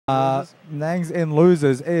Nangs in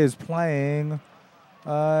losers is playing.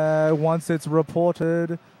 Once it's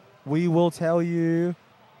reported, we will tell you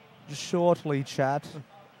shortly, chat.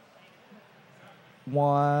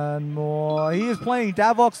 One more. He is playing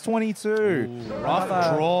Davox 22. Rough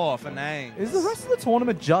draw for Nangs. Is the rest of the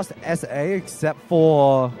tournament just SA except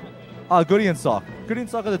for Goodie and Sock? Goodie and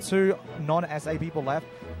Sock are the two non-SA people left.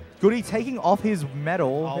 Goodie taking off his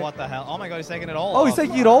medal. Oh, what the hell? Oh my god, he's taking it all off. Oh, he's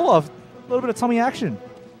taking it all off. A little bit of tummy action.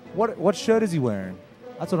 What shirt is he wearing?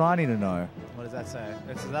 That's what I need to know. What does that say?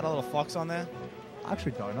 Is that a little fox on there? I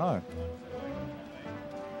actually don't know.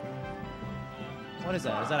 What is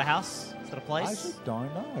that? Is that a house? Is that a place? I just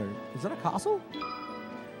don't know. Is that a castle?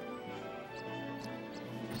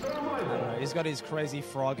 I don't know. He's got his crazy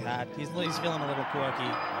frog hat. He's feeling a little quirky.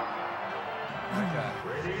 Okay.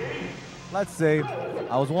 Let's see.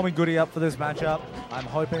 I was warming Goodie up for this matchup. I'm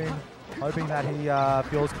hoping that he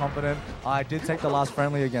feels confident. I did take the last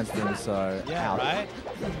friendly against him, so yeah, right?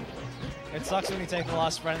 It sucks when you take the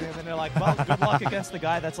last friendly and then you're like, well, good luck against the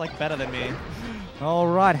guy that's like better than me. All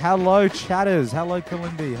right, hello chatters, hello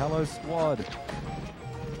Kalimbi, hello squad.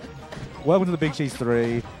 Welcome to the Big Cheese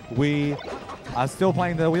 3. We are still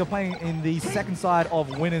playing we are playing in the second side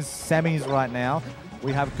of winners semis right now.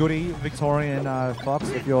 We have Goodie, Victorian Fox,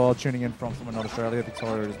 if you're tuning in from somewhere not Australia.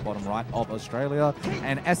 Victoria is bottom right of Australia.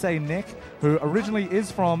 And SA Nick, who originally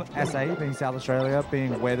is from SA, being South Australia,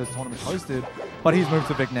 being where this tournament's hosted, but he's moved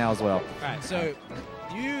to Vic now as well. All right, so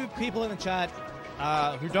you people in the chat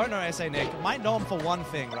who don't know SA Nick might know him for one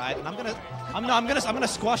thing, right? And I'm gonna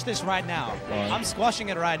squash this right now. Right. I'm squashing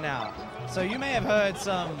it right now. So you may have heard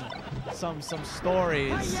some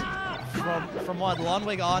stories from what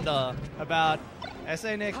Lonwig Onda about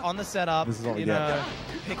SA Nick on the setup, you know,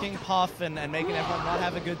 picking Puff and making everyone not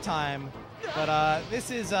have a good time. But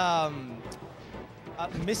this is a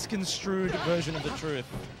misconstrued version of the truth,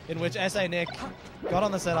 in which SA Nick got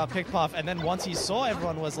on the setup, picked Puff, and then once he saw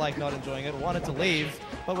everyone was like not enjoying it, wanted to leave,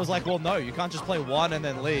 but was like, well, no, you can't just play one and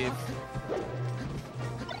then leave.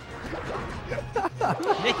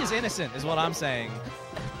 Nick is innocent, is what I'm saying.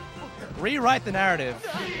 Rewrite the narrative.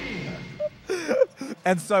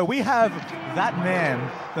 And so we have that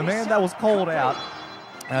man, the man that was called out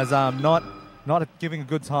as not giving a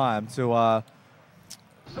good time to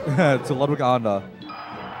to Ludwig Ander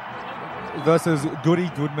versus Goodie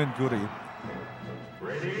Goodman Goodie.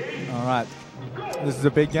 All right, this is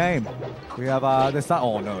a big game. We have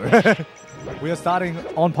oh no, we are starting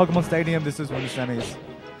on Pokemon Stadium. This is one of the semis.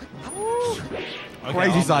 Okay,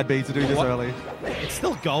 crazy side B to do this early. It's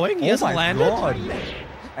still going. He hasn't landed. God.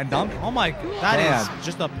 And dunk. Oh my god, that is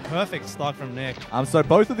just a perfect stock from Nick. So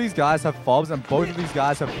both of these guys have fobs, and both of these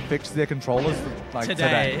guys have fixed their controllers like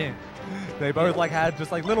today. They both had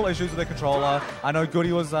just little issues with their controller. I know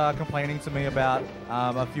Goodie was complaining to me about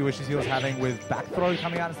a few issues he was having with back throw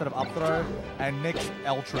coming out instead of up throw, and Nick's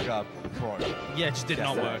L trigger pro. Yeah, it just did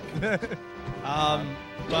not work.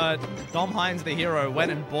 But Dom Hines, the hero,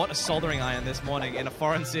 went and bought a soldering iron this morning in a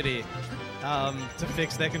foreign city to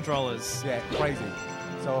fix their controllers. Yeah, crazy.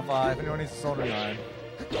 So if anyone needs a soldering iron,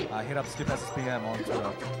 hit up Skip SSBM on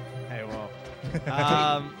Twitter. Hey, well.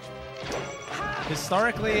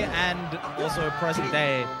 Historically and also present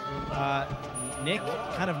day, Nick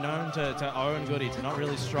kind of known to own Goodie, to not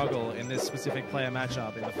really struggle in this specific player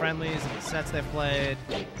matchup. In the friendlies and the sets they've played,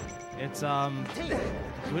 it's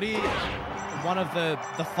Goodie, one of the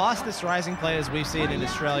fastest rising players we've seen in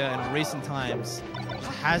Australia in recent times,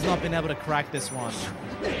 has not been able to crack this one.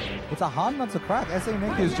 It's a hard nut to crack. SA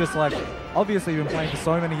Nick is just obviously been playing for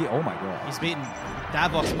so many years. Oh my god. He's beaten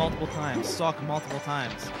Davox multiple times, Sock multiple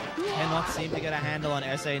times. Cannot seem to get a handle on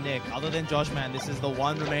SA Nick. Other than Joshman, this is the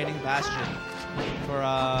one remaining bastion for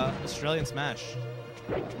Australian Smash.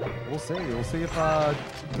 We'll see. We'll see if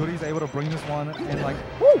Goodie's able to bring this one in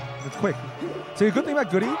woo! It's quick. See, the good thing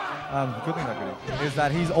about Goodie, is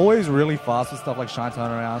that he's always really fast with stuff like shine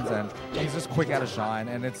turnarounds, and he's just quick out of shine,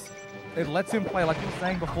 and it lets him play, like you were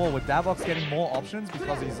saying before, with Davox getting more options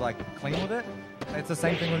because he's clean with it. It's the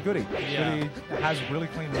same thing with Goodie. Yeah. Goodie has really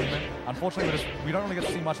clean movement. Unfortunately, we don't really get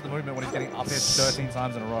to see much of the movement when he's getting up hit 13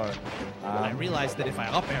 times in a row. I realized that if I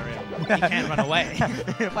up air him, he can't run away.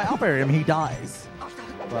 If I up air him, he dies.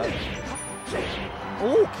 But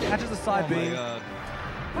oh, catches the side B.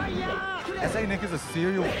 SA Nick is a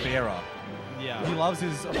serial fairer. Yeah. He loves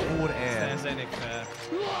his forward air. SA Nick fair.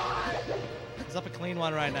 He's up a clean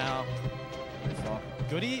one right now.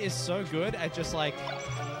 Goodie is so good at just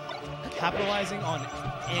capitalizing on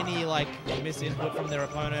any misinput from their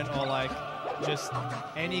opponent, or just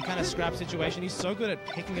any kind of scrap situation. He's so good at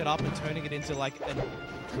picking it up and turning it into like an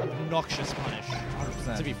obnoxious punish.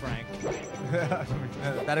 100%. To be frank.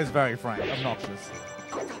 That is very frank. Obnoxious.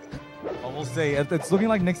 Well, we'll see. It's looking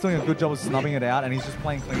like Nick's doing a good job of snubbing it out, and he's just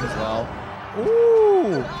playing clean as well.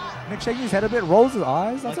 Ooh! Nick shaking his head a bit, rolls his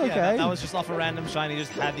eyes. That's Like, okay. Yeah, that was just off a random shine. He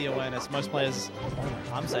just had the awareness. Most players,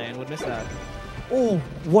 I'm saying, would miss that. Oh,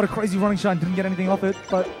 what a crazy running shine. Didn't get anything off it,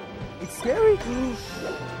 but it's scary.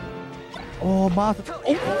 Oh, Marth.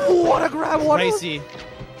 Oh, what a grab. What Racy.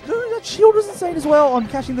 Dude, that shield was insane as well on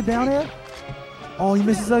catching the down air. Oh, he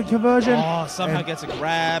misses a conversion. Oh, somehow gets a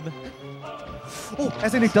grab. Oh,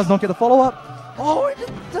 SSBM Nick does not get the follow-up. Oh,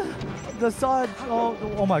 the side.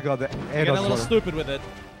 Oh my God. The air Getting a dodge little got it. stupid with it.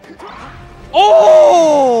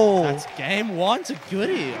 Oh! That's game 1 to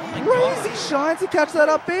Goodie. Oh my God. Crazy shine to catch that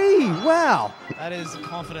up B. Wow. That is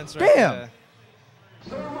confidence right Damn. there.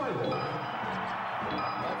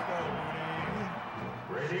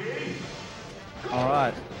 All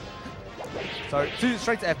right. So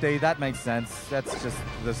straight to FD. That makes sense. That's just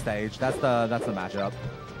the stage. That's the matchup.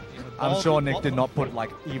 I'm sure Nick did not put like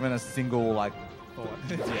even a single like. Yeah,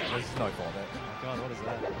 there's no thought there. Oh God, what is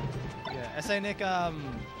that? Yeah, SSBM Nick,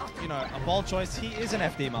 you know, a bold choice. He is an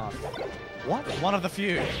FD Marth. What? One of the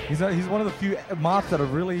few. He's one of the few Marths that are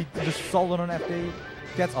really just solid on FD.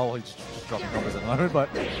 He's just dropping numbers at the moment, but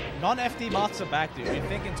Non-FD Marths are back, dude. You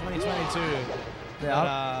think in 2022?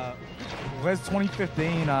 Yeah. Where's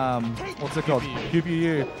 2015? What's it called? QPU.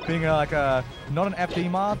 QPU being like a not an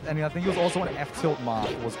FD Marth, and I think he was also an F tilt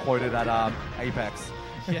Marth. Was quoted at Apex,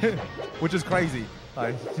 Yeah. which is crazy.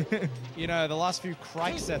 Like, You know, the last few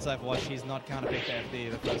Crike sets I've watched, he's not counterpicked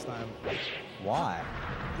FD the first time. why?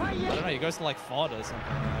 I don't know, he goes to like FOD or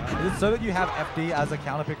something like that. Is it so that you have FD as a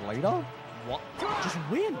counter pick later? What? Just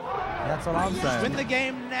win. That's what I'm Just saying. win the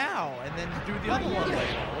game now, and then do the other one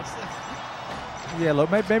later. What's this? Yeah, look,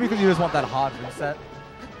 maybe because you just want that hard reset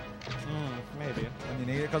Maybe. when you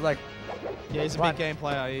need it, because like, Yeah, he's a Right. big game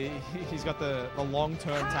player. He's got the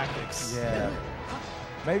long-term tactics. yeah.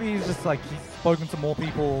 Maybe he's just like, he's spoken to more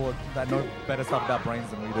people that know better stuff about brains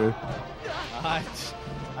than we do. I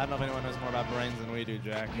don't know if anyone knows more about brains than we do,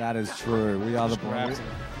 Jack. That is true. We are the Just grabs brain.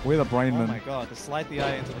 him. We're the Oh brainmen. my God, to slide the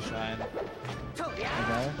eye into the shine. Okay.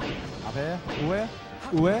 Up here. Where?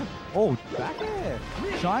 Where? Oh, back here.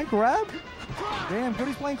 Shine grab. Damn,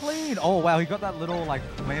 Goodie's playing clean. Oh, wow. He got that little, like,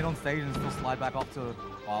 land on stage and still slide back up to...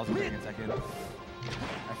 Oh, I was waiting a second.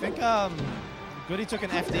 I think Goodie took an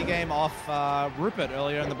FD game off Rupert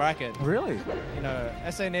earlier in the bracket. Really? You know,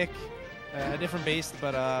 SSBM Nick, a different beast,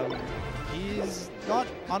 but he's not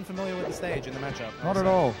unfamiliar with the stage in the matchup. Not at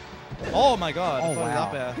all. Oh my God! Oh, I thought he was wow.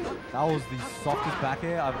 up there. That was the softest back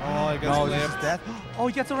air I've... Oh, he gets no, this is clipped. death. Oh,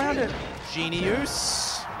 he gets around it.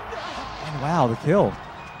 Genius. And wow, the kill.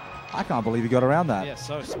 I can't believe he got around that. Yeah,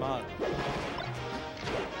 so smart.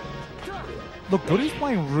 Look, Goodie's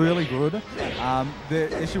playing really good.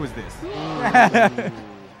 The issue is this.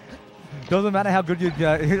 Doesn't matter how good you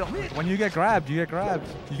get. When you get grabbed, you get grabbed.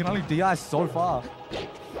 You can only DI so far.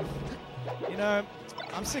 You know,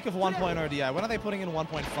 I'm sick of 1.0 DI. When are they putting in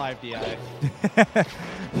 1.5 DI?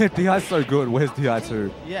 Yeah, DI's so good. Where's DI 2?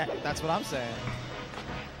 Yeah, that's what I'm saying.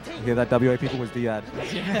 You hear that, WA people? Was DI'd.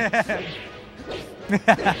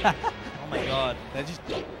 Oh my God, they just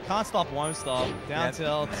can't stop, won't stop. Down Yeah.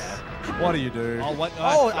 tilt. What do you do? Oh, what?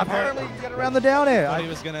 Oh, I've heard- apparently you get around the down air. thought he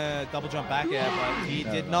was gonna double jump back air, but he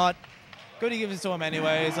did not. Goodie gives it to him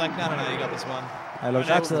anyway. He's like, no, you got this one. Hey, look,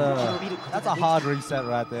 that's a hard reset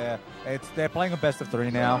right there. They're playing a best of 3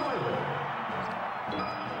 now.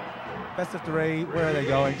 Best of 3. Where are they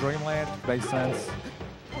going? Dreamland. Makes sense.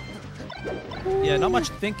 Yeah, not much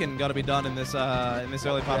thinking got to be done in this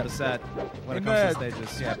early part of the set when it comes to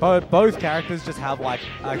stages. Yeah, both characters just have like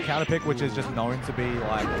a counter pick, which is just known to be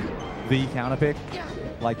like the counter pick.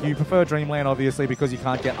 Like you prefer Dreamland obviously because you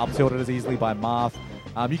can't get up tilted as easily by Marth.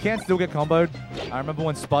 You can still get comboed. I remember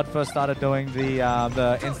when Spud first started doing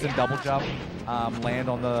the instant double jump, land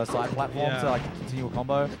on the side platform to like continue a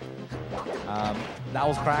combo. That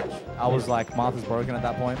was cracked. I was like, Marth is broken at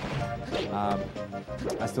that point.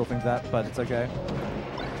 I still think that, but it's okay.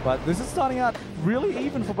 But this is starting out really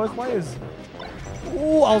even for both players.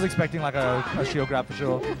 Ooh, I was expecting like a shield grab for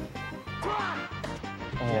sure.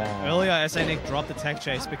 Yeah. Earlier, SSBM Nick dropped the tech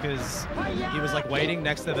chase because he was like waiting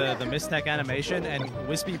next to the mistech animation, and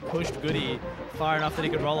Wispy pushed Goodie far enough that he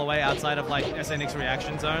could roll away outside of like SSBM Nick's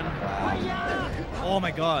reaction zone. Oh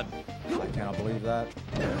my God! I cannot believe that.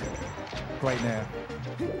 Great nair.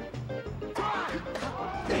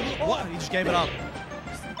 What? He just gave it up.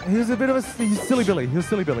 He was a bit of he's silly Billy. He was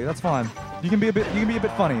silly Billy. That's fine. You can be a bit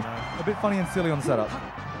funny and silly on the setup.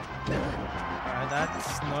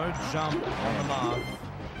 That's no jump on the Marth.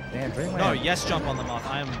 Damn, Dreamland. No, yes jump on the Marth.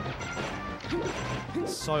 I am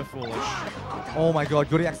so foolish. Oh my god,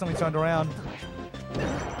 Goodie accidentally turned around.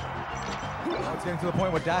 Oh, it's getting to the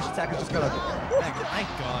point where dash attack is just gonna... Thank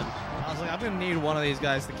God. I was like, I'm going to need one of these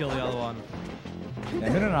guys to kill the other one. Yeah,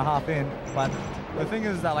 minute and a half in, but the thing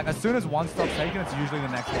is that like as soon as one stops taken, it's usually the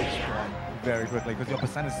next one's gone very quickly because your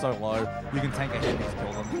percent is so low, you can tank a hit and just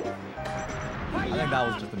kill them. I think that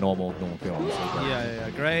was just a normal kill, honestly. Yeah.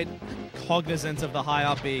 Great. Cognizant of the high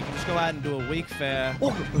up B. You can just go out and do a weak fair.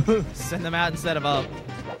 Send them out instead of up.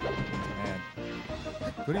 Man.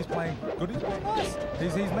 Goodie's playing nice.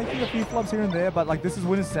 He's making a few flubs here and there, but like this is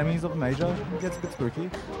winning semis of major. It gets a bit spooky.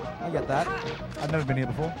 I get that. I've never been here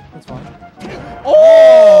before. That's fine.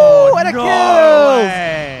 Oh, and a kill!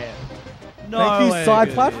 Way. No Thank you, way, side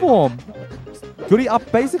Goodie. platform. Goodie up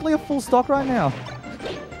basically a full stock right now.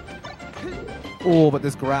 Oh, but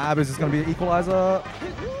this grab is just going to be an equalizer.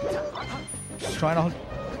 Just trying to...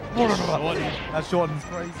 That shorten's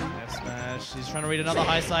crazy. F smash. He's trying to read another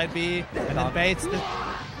high side B and then baits the...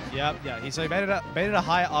 Yep. So he baited a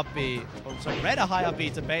high up B. Oh, sorry, read a high up B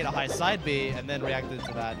to bait a high side B and then reacted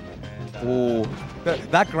to that. And, Oh,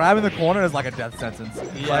 that grab in the corner is like a death sentence.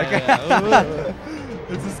 Yeah.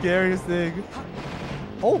 It's the scariest thing.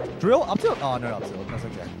 Oh, drill up tilt. Oh no, up tilt. That's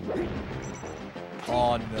okay.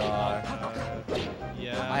 Oh no.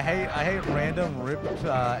 Yeah. I hate random ripped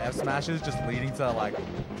F smashes just leading to like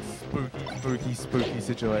spooky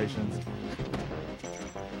situations.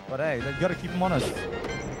 But hey, you gotta keep them honest.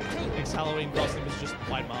 Nick's Halloween costume is just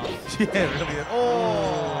white Marth. Yeah, it really is.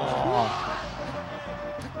 Oh.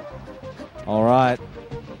 All right.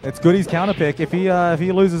 It's Goodie's counter pick. If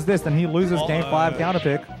he loses this, then he loses game 5 counter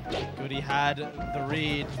pick. Goodie had the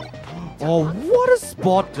read. Oh, what a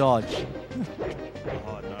spot dodge.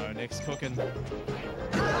 Oh no, Nick's cooking.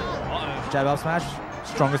 Jab up smash.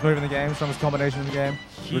 Strongest move in the game. Strongest combination in the game.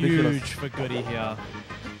 Ridiculous. Huge for Goodie here.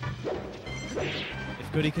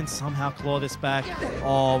 If Goodie can somehow claw this back.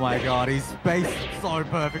 Oh my god, he's spaced so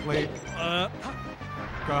perfectly.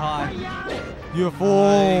 Go high. You a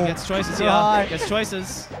fool. He gets choices Go here. high. Gets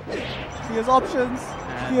choices. He has options.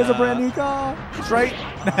 And, He has a brand new car. Straight.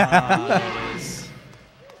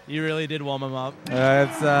 You really did warm him up. I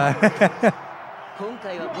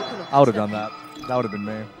would have done that. That would have been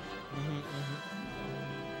me.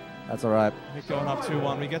 That's all right. Nick going up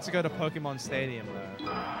 2-1. We get to go to Pokemon Stadium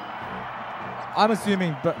though. I'm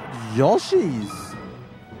assuming, but Yoshi's.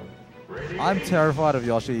 I'm terrified of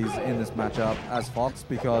Yoshi's in this matchup as Fox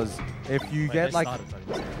because if you get like...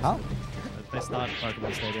 Huh? They started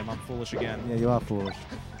Pokemon Stadium. I'm foolish again. Yeah, you are foolish.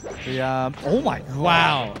 The, oh my god.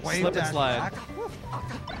 Wow. Wave Slip and dash slide.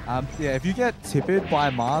 back. Yeah, if you get tipped by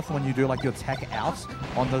Marth when you do like your tech out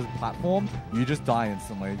on the platform, you just die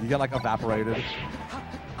instantly. You get like evaporated.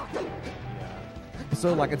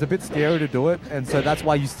 So like it's a bit scary to do it, and so that's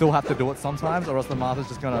why you still have to do it sometimes, or else the Marth is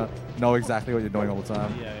just gonna know exactly what you're doing all the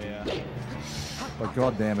time. Yeah. But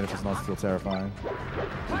god damn it if it's not still terrifying.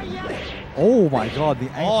 Oh my god, the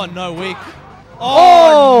aim. Oh no, weak.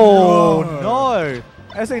 Oh no!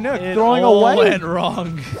 SA Nick It throwing all away. went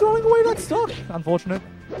wrong. Throwing away that stock. Unfortunate.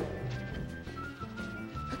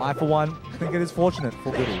 I, for one, think it is fortunate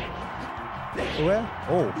for Goodie. Where?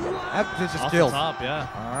 Oh, that's just Off the skills. top, yeah.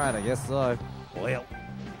 All right, I guess so. Well.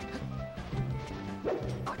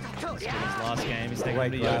 His last game, he's taking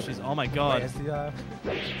Great him to grab. Yoshi's. Oh my god. SDR.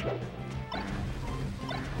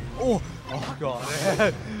 Oh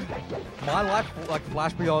god. My life like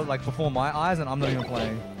flashed before my eyes, and I'm not even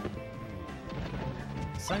playing.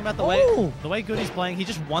 Something about the way Goodie's playing, he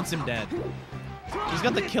just wants him dead. He's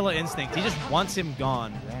got the killer instinct. He just wants him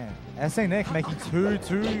gone. Man, SA Nick making two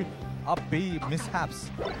up B mishaps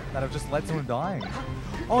that have just led to him dying.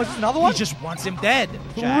 Oh, it's just another one? He just wants him dead,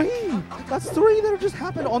 Jack. 3! That's 3 that have just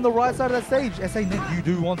happened on the right side of that stage. SA Nick, you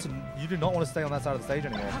do not want to stay on that side of the stage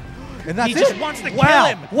anymore. And that's He just wants to kill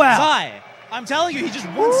him. Wow. Zai, I'm telling you, he just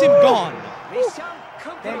wants him gone.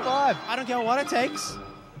 Game 5. I don't care what it takes.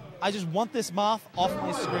 I just want this Marth off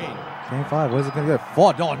my screen. Game 5, where's it going to go?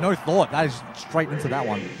 Thought. Oh, no thought. That is straight into that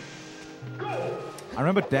one. I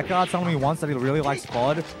remember Deckard telling me once that he really likes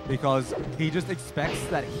Spod because he just expects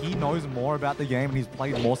that he knows more about the game and he's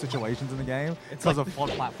played more situations in the game because of FOD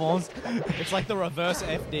platforms. It's like the reverse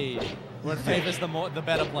FD, where it favors the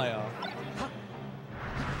better player.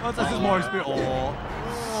 Well, that's just more experience.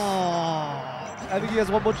 Oh. I think he has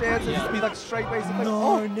one more chance. It's just be like straight basically.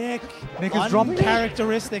 No, Oh. Nick. Nick is dropping it.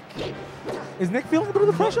 Uncharacteristic. Is Nick feeling a bit of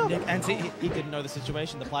the pressure? Nick, and see, he didn't know the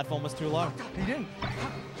situation. The platform was too low. He didn't.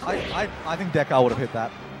 I think Deckard would have hit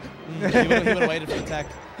that. He would have waited for the tech.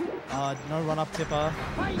 No run-up tipper.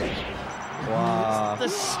 Wow. The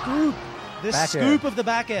scoop. The Back scoop air. of the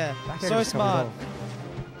back air. Back air So just covered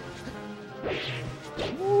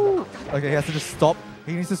smart. Woo. Okay, he has to just stop.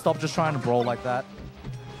 He needs to stop just trying to brawl like that.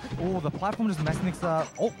 Oh, the platform just messed Nick's up.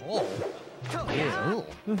 Oh, oh.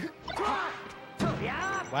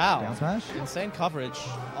 Wow. Down smash. Insane coverage.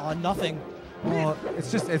 Oh, nothing. Oh,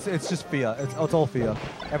 it's just fear. It's all fear.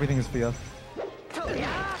 Everything is fear.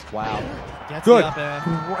 Wow. Gets Good. the up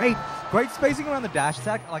air. Great spacing around the dash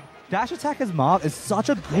attack. Like dash attack as Marth is such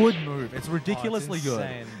a good move. It's ridiculously good,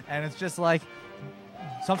 insane. and it's just like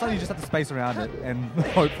sometimes you just have to space around it and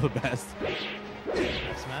hope for the best.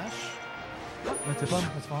 Smash. No tip on,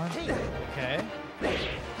 that's fine. Okay.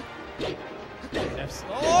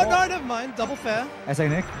 Oh, no, never mind. Double fair. SA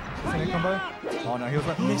Nick combo. Oh no, he was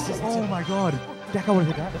like, Misses the oh tip. my god. Deco would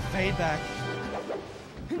have hit that. The fade back.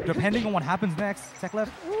 Depending on what happens next, tech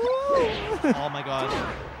left. Oh my god.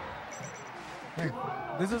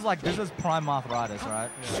 This is prime arthritis, right?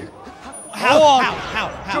 Yeah. Oh, How?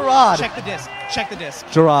 Gerard. Check the disc. Check the disc.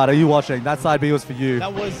 Gerard, are you watching? That side B was for you.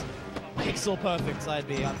 That was pixel perfect side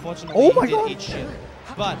B. Unfortunately, Oh my he did god. eat shit.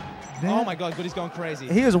 But, Man. oh my god, Goodie's going crazy.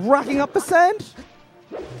 He is racking up percent.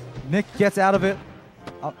 Nick gets out of it.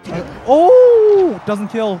 Oh, doesn't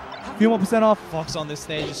kill. A few more percent off. Fox on this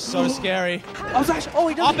stage is so scary. Oh, Zash. Oh,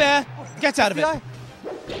 he does. Up air. Gets out of it.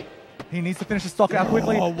 He needs to finish the stock out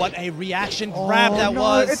quickly. Oh, what a reaction grab that no,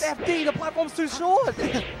 was. It's FD. The platform's too short.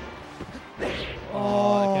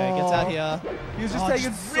 Oh, okay. Gets out here. He was just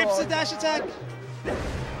taking rips so... a dash attack.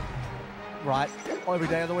 Right. Every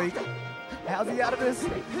day of the week. How's he out of this?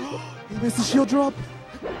 He missed the shield drop.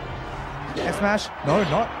 F smash. No,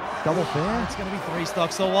 not. Double fair. It's going to be 3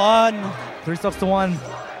 stocks to 1. 3 stocks to 1. We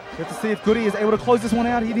have to see if Goodie is able to close this one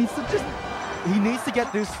out. He needs to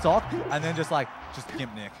get this stock and then just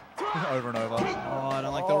gimp Nick over and over. Oh, I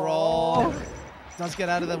don't like the roll. Does get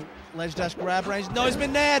out of the ledge dash grab range. No, he's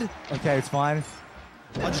been nared. Okay, it's fine.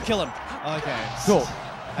 I'll just kill him. Okay. Cool.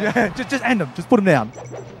 Yeah, just end him. Just put him down.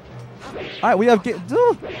 All right, we have...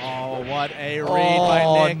 Oh, what a read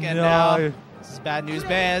by Nick. And now, no. this is bad news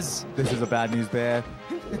bears. This is a bad news bear.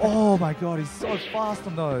 Oh my god, he's so fast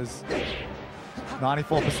on those.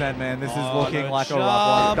 94%, man. This is looking no like jump. a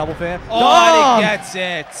rough one. Double fair. Oh, and he gets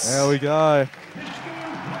it. There we go.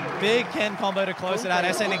 Big Ken combo to close it out.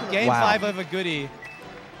 SA Nick game 5 over Goodie.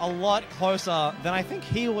 A lot closer than I think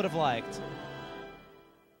he would have liked.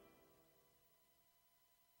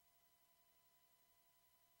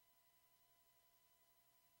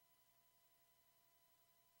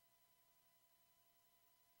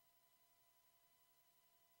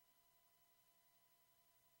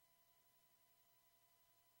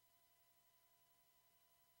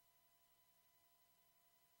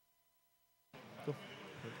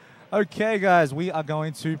 Okay, guys, we are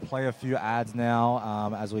going to play a few ads now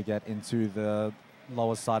as we get into the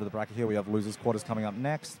lower side of the bracket here. We have losers quarters coming up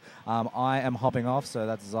next. I am hopping off, so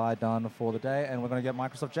that's Zai done for the day, and we're going to get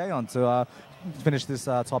Microsoft J on to finish this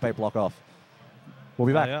top 8 block off. We'll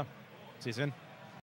be back. Yeah. See you soon.